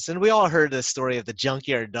junkyard business. And we all heard the story of the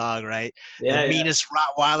junkyard dog, right? The Yeah. Yeah. meanest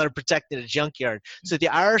Rottweiler protected a junkyard. So the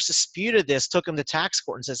IRS disputed this, took him to tax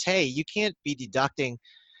court and says, hey, you can't be deducting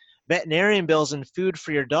veterinarian bills and food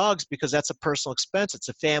for your dogs because that's a personal expense. It's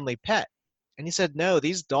a family pet. And he said, no,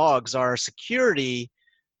 these dogs are security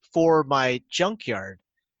for my junkyard.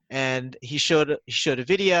 And he showed a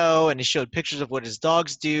video and he showed pictures of what his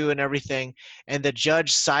dogs do and everything. And the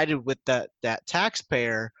judge sided with that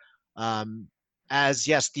taxpayer, as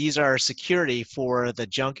yes, these are security for the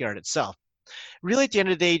junkyard itself. Really, at the end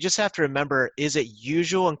of the day, you just have to remember: is it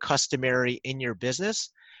usual and customary in your business?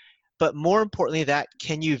 But more importantly, that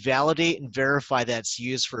can you validate and verify that it's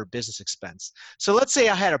used for a business expense? So let's say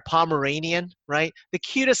I had a Pomeranian, right? The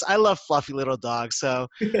cutest. I love fluffy little dogs. So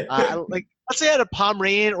let's say I had a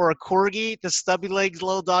Pomeranian or a Corgi, the stubby legs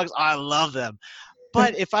little dogs. I love them.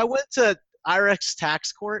 But if I went to IRS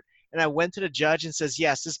tax court and I went to the judge and says,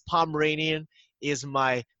 yes, this Pomeranian is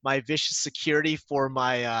my vicious security for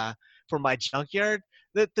my junkyard,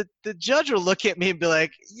 the judge will look at me and be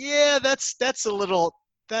like, yeah, that's a little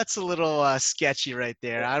sketchy right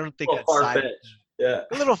there. I don't think Well, I'd side with far-fetched. Yeah.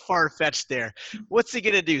 a little far-fetched there. What's he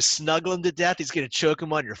gonna do? Snuggle him to death? He's gonna choke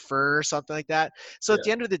him on your fur or something like that. So at Yeah.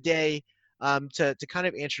 the end of the day, to kind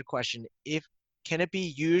of answer your question, if can it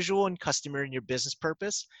be usual and customary in your business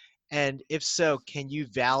purpose? And if so, can you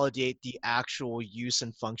validate the actual use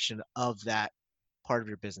and function of that part of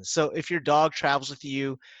your business? So if your dog travels with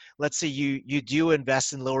you, let's say you do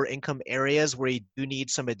invest in lower income areas where you do need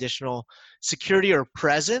some additional security or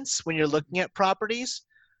presence when you're looking at properties,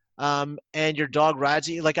 and your dog rides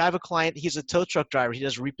you. Like I have a client, he's a tow truck driver. He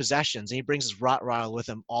does repossessions and he brings his Rottweiler with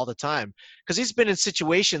him all the time because he's been in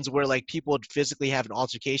situations where like people would physically have an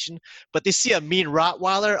altercation, but they see a mean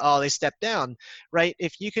Rottweiler, oh, they step down, right?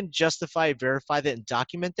 If you can justify, verify that, and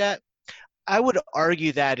document that, I would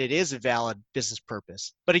argue that it is a valid business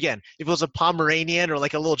purpose. But again, if it was a Pomeranian or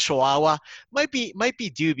like a little Chihuahua, might be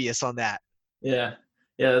dubious on that. Yeah.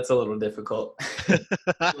 Yeah. That's a little difficult.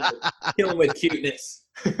 Kill him with cuteness.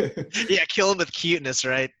 Yeah, kill him with cuteness,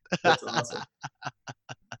 right? That's awesome.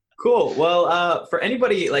 Cool. Well, for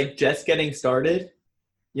anybody like just getting started,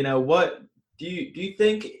 what do you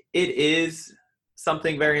think it is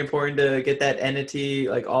something very important to get that entity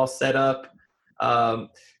like all set up?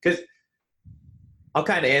 Because I'll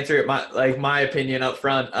kind of answer it my opinion up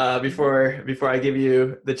front before I give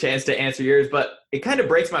you the chance to answer yours. But it kind of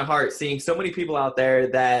breaks my heart seeing so many people out there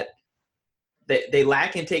that they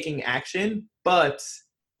lack in taking action, but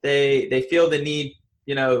they feel the need.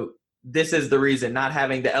 This is the reason, not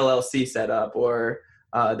having the LLC set up or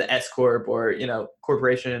the S corp or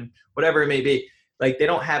corporation, whatever it may be. Like they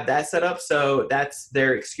don't have that set up, so that's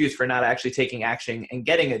their excuse for not actually taking action and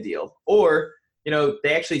getting a deal. Or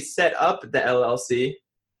they actually set up the LLC,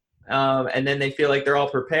 and then they feel like they're all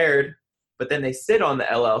prepared, but then they sit on the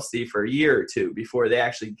LLC for a year or two before they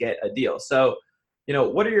actually get a deal. So,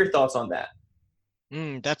 what are your thoughts on that?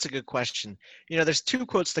 That's a good question. There's two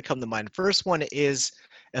quotes that come to mind. First one is,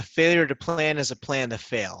 a failure to plan is a plan to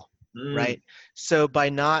fail, Mm, right? So by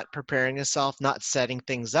not preparing yourself, not setting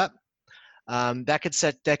things up, that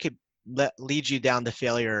could lead you down to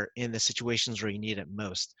failure in the situations where you need it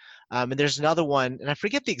most. And there's another one, and I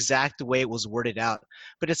forget the exact way it was worded out,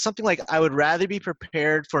 but it's something like, I would rather be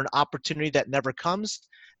prepared for an opportunity that never comes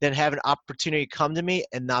than have an opportunity come to me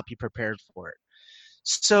and not be prepared for it.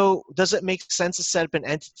 So does it make sense to set up an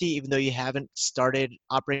entity even though you haven't started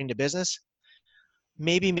operating the business?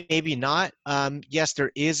 Maybe, maybe not. Yes,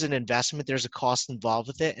 there is an investment. There's a cost involved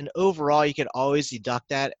with it. And overall, you could always deduct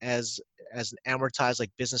that as an amortized like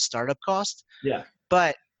business startup cost. yeah.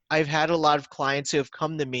 But I've had a lot of clients who have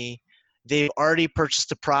come to me. They've already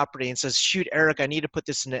purchased a property and says, shoot, Eric, I need to put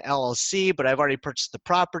this in an LLC, but I've already purchased the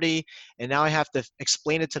property. And now I have to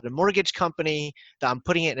explain it to the mortgage company that I'm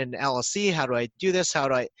putting it in an LLC. How do I do this?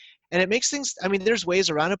 And it makes things, I mean, there's ways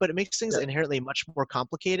around it, but it makes things Yeah. inherently much more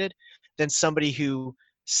complicated than somebody who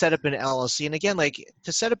set up an LLC. And again, like,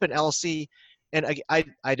 to set up an LLC, and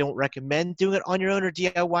I don't recommend doing it on your own or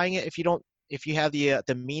DIYing it if you have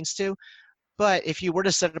the means to. But if you were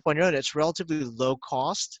to set it up on your own, it's relatively low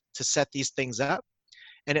cost to set these things up,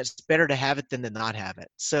 and it's better to have it than to not have it.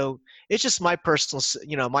 So it's just my personal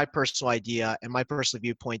idea and my personal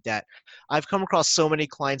viewpoint that I've come across so many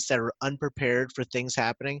clients that are unprepared for things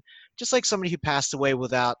happening, just like somebody who passed away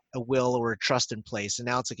without a will or a trust in place, and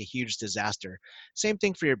now it's like a huge disaster. Same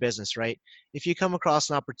thing for your business, right? If you come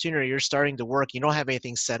across an opportunity, you're starting to work, you don't have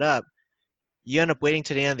anything set up, you end up waiting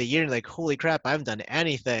to the end of the year and like, holy crap, I haven't done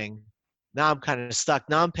anything. Now I'm kind of stuck.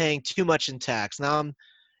 Now I'm paying too much in tax. Now I'm,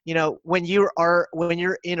 when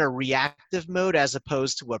you're in a reactive mode as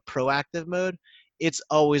opposed to a proactive mode, it's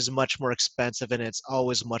always much more expensive and it's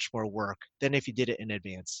always much more work than if you did it in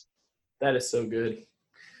advance. That is so good.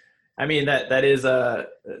 I mean, that is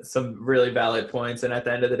some really valid points. And at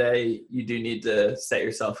the end of the day, you do need to set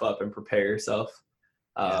yourself up and prepare yourself.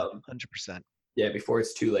 Yeah, 100%. Yeah, before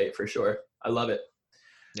it's too late, for sure. I love it.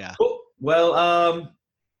 Yeah. Cool. Well,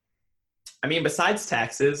 I mean, besides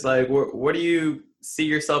taxes, like, what do you see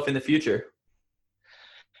yourself in the future?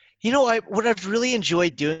 What I've really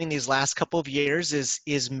enjoyed doing these last couple of years is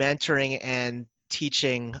mentoring and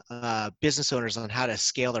teaching business owners on how to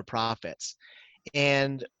scale their profits.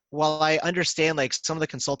 And while I understand like some of the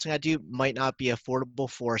consulting I do might not be affordable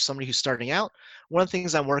for somebody who's starting out, one of the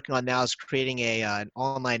things I'm working on now is creating an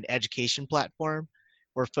online education platform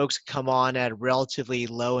where folks can come on at a relatively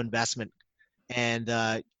low investment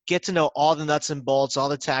and get to know all the nuts and bolts, all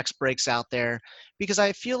the tax breaks out there. Because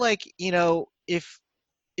I feel like,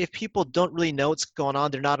 if people don't really know what's going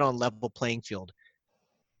on, they're not on a level playing field.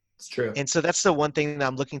 It's true. And so that's the one thing that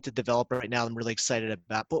I'm looking to develop right now. I'm really excited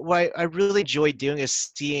about. But what I really enjoy doing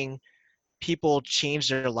is seeing people change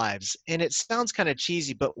their lives. And it sounds kind of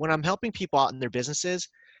cheesy, but when I'm helping people out in their businesses,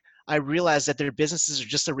 I realize that their businesses are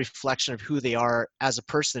just a reflection of who they are as a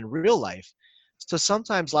person in real life. So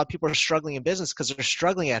sometimes a lot of people are struggling in business because they're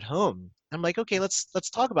struggling at home. I'm like, okay, let's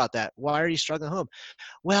talk about that. Why are you struggling at home?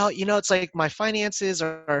 Well, it's like my finances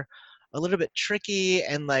are a little bit tricky,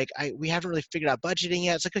 and like we haven't really figured out budgeting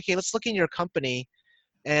yet. It's like, okay, let's look in your company.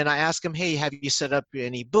 And I ask them, hey, have you set up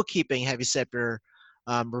any bookkeeping? Have you set up your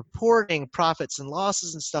reporting profits and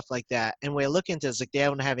losses and stuff like that? And when I look into it, it's like they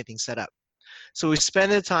don't have anything set up. So we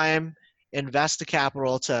spend the time, invest the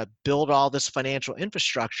capital to build all this financial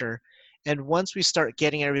infrastructure. And once we start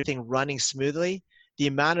getting everything running smoothly, the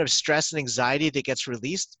amount of stress and anxiety that gets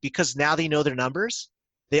released, because now they know their numbers,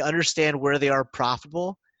 they understand where they are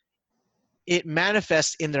profitable, it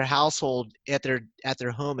manifests in their household at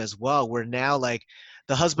their home as well, where now like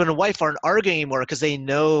the husband and wife aren't arguing anymore because they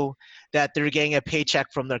know that they're getting a paycheck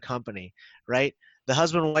from their company, right? The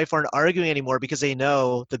husband and wife aren't arguing anymore because they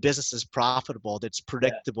know the business is profitable, that's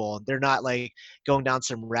predictable. They're not like going down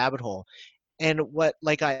some rabbit hole. And what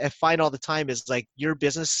like I find all the time is like your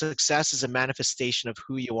business success is a manifestation of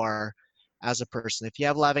who you are as a person. If you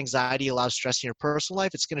have a lot of anxiety, a lot of stress in your personal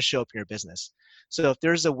life, it's going to show up in your business. So if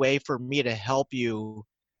there's a way for me to help you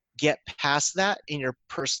get past that in your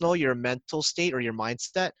personal, your mental state or your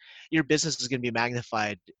mindset, your business is going to be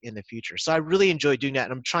magnified in the future. So I really enjoy doing that.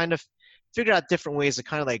 And I'm trying to figure out different ways to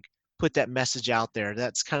kind of like put that message out there.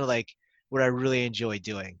 That's kind of like what I really enjoy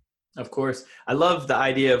doing. Of course. I love the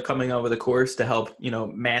idea of coming up with a course to help,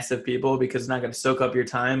 massive people, because it's not going to soak up your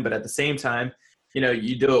time. But at the same time,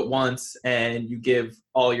 you do it once and you give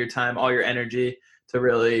all your time, all your energy to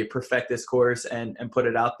really perfect this course and put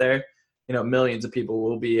it out there, millions of people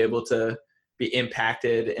will be able to be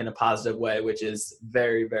impacted in a positive way, which is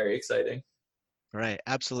very, very exciting. Right.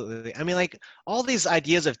 Absolutely. I mean, like all these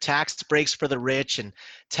ideas of tax breaks for the rich and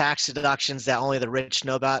tax deductions that only the rich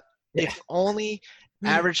know about, Yeah. if only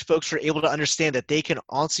average folks were able to understand that they can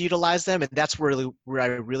also utilize them. And that's where I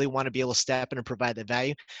really want to be able to step in and provide the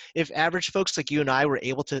value. If average folks like you and I were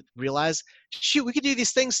able to realize, shoot, we could do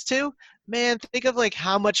these things too, man, think of like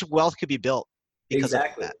how much wealth could be built because of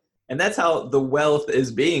Exactly. that. And that's how the wealth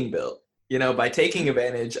is being built, by taking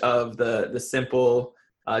advantage of the simple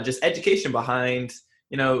just education behind,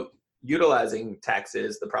 utilizing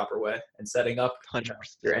taxes the proper way and setting up 100%.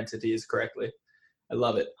 your entities correctly. I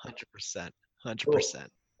love it. 100%. 100%. Cool.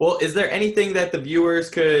 Well, is there anything that the viewers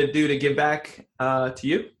could do to give back to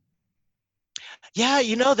you? Yeah,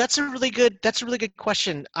 that's a really good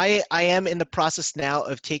question. I am in the process now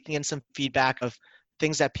of taking in some feedback of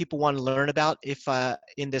things that people want to learn about if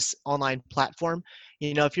in this online platform.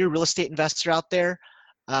 If you're a real estate investor out there,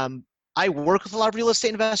 I work with a lot of real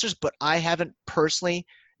estate investors, but I haven't personally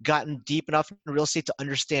gotten deep enough in real estate to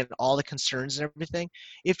understand all the concerns and everything.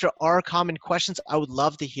 If there are common questions, I would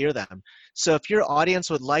love to hear them. So if your audience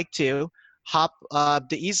would like to, the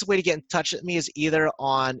easiest way to get in touch with me is either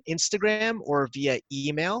on Instagram or via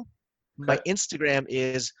email. Okay. My Instagram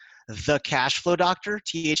is the Cashflow Doctor,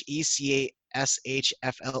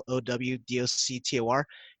 TheCashflowDoctor.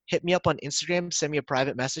 Hit me up on Instagram, send me a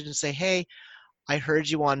private message and say, hey, I heard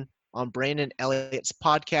you on Brandon Elliott's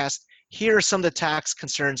podcast. Here are some of the tax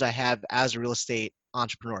concerns I have as a real estate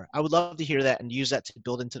entrepreneur. I would love to hear that and use that to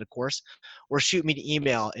build into the course, or shoot me an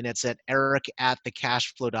email, and it's at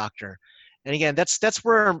eric@thecashflowdoctor. And again, that's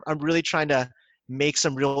where I'm really trying to make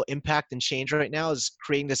some real impact and change right now, is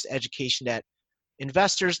creating this education that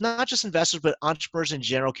investors, not just investors, but entrepreneurs in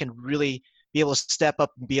general, can really be able to step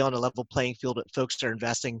up and be on a level playing field with folks that are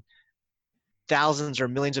investing thousands or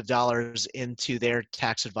millions of dollars into their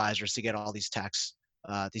tax advisors to get all these tax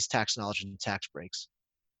knowledge and tax breaks.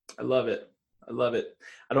 I love it. I love it.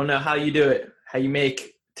 I don't know how you do it, how you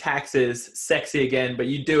make taxes sexy again, but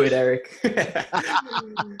you do it, Eric.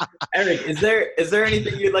 Eric, is there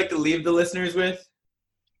anything you'd like to leave the listeners with?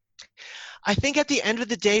 I think at the end of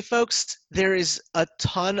the day, folks, there is a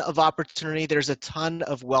ton of opportunity. There's a ton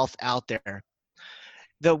of wealth out there.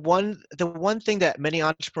 The one thing that many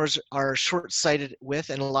entrepreneurs are short-sighted with,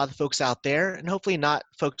 and a lot of folks out there, and hopefully not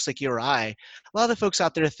folks like you or I, a lot of the folks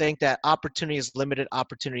out there think that opportunity is limited,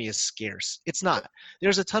 opportunity is scarce. It's not.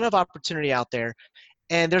 There's a ton of opportunity out there,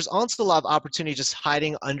 and there's also a lot of opportunity just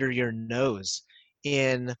hiding under your nose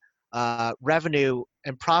in revenue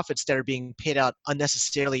and profits that are being paid out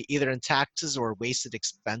unnecessarily, either in taxes or wasted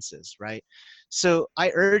expenses, right? So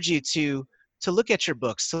I urge you to look at your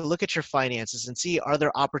books, to look at your finances and see, are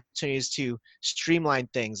there opportunities to streamline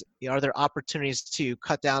things? Are there opportunities to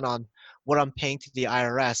cut down on what I'm paying to the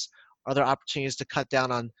IRS? Are there opportunities to cut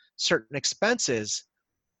down on certain expenses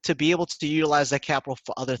to be able to utilize that capital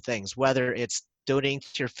for other things, whether it's donating to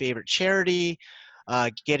your favorite charity,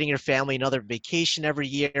 getting your family another vacation every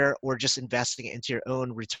year, or just investing into your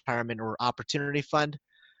own retirement or opportunity fund?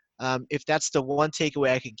 If that's the one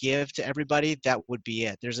takeaway I could give to everybody, that would be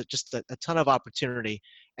it. There's just a ton of opportunity,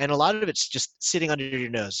 and a lot of it's just sitting under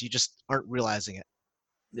your nose. You just aren't realizing it.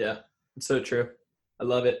 Yeah, it's so true. I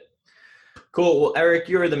love it. Cool. Well, Eric,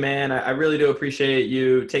 you're the man. I really do appreciate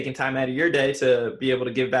you taking time out of your day to be able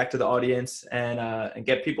to give back to the audience and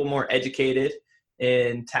get people more educated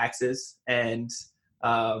in taxes and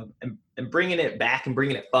bringing it back and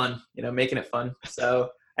bringing it fun, making it fun.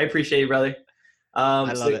 So I appreciate you, brother.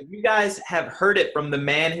 I love it. You guys have heard it from the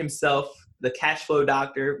man himself, the Cashflow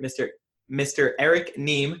Doctor, Mr. Eric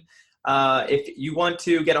Nghiem. If you want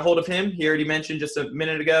to get a hold of him, he already mentioned just a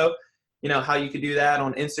minute ago, how you could do that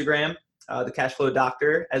on Instagram, the Cashflow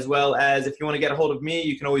Doctor, as well as if you want to get a hold of me,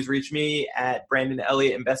 you can always reach me at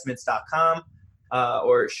brandonelliotinvestments.com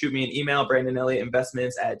or shoot me an email,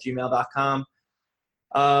 brandonelliotinvestments@gmail.com.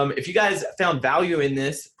 If you guys found value in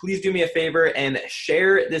this, please do me a favor and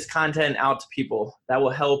share this content out to people. That will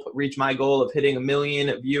help reach my goal of hitting 1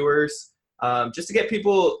 million viewers, just to get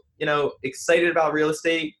people, excited about real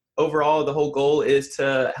estate. Overall, the whole goal is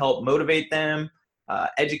to help motivate them,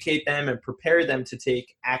 educate them, and prepare them to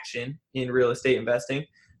take action in real estate investing,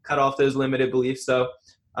 cut off those limited beliefs. So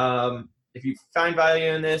if you find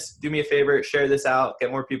value in this, do me a favor, share this out,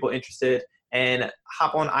 get more people interested, and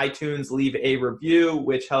hop on iTunes, leave a review,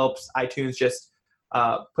 which helps iTunes just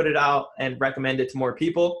put it out and recommend it to more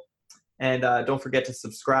people. And don't forget to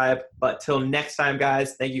subscribe. But till next time,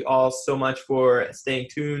 guys, thank you all so much for staying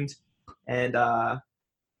tuned. And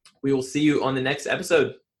we will see you on the next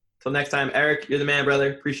episode. Till next time, Eric, you're the man,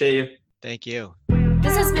 brother. Appreciate you. Thank you.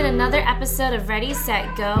 This has been another episode of Ready,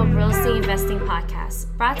 Set, Go Real Estate Investing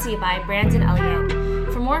Podcast, brought to you by Brandon Elliott.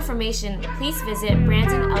 For more information, please visit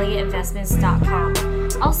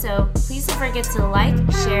BrandonElliottInvestments.com. Also, please don't forget to like,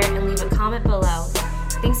 share, and leave a comment below.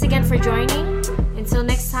 Thanks again for joining. Until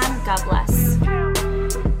next time, God bless.